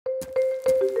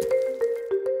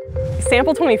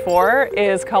Sample 24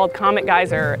 is called Comet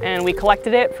Geyser, and we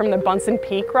collected it from the Bunsen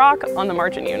Peak rock on the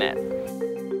Martian unit.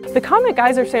 The Comet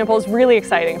Geyser sample is really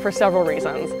exciting for several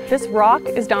reasons. This rock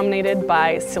is dominated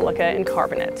by silica and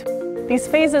carbonate. These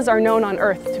phases are known on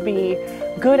Earth to be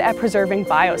good at preserving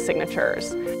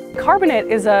biosignatures. Carbonate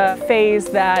is a phase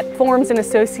that forms in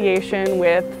association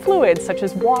with fluids such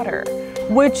as water,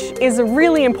 which is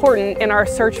really important in our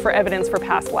search for evidence for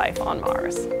past life on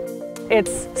Mars.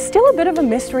 It's still a bit of a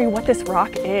mystery what this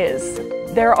rock is.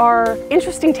 There are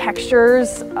interesting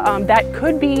textures that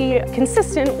could be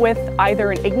consistent with either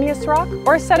an igneous rock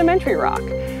or a sedimentary rock.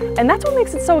 And that's what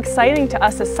makes it so exciting to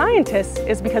us as scientists,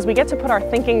 is because we get to put our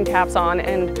thinking caps on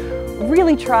and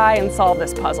really try and solve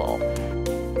this puzzle.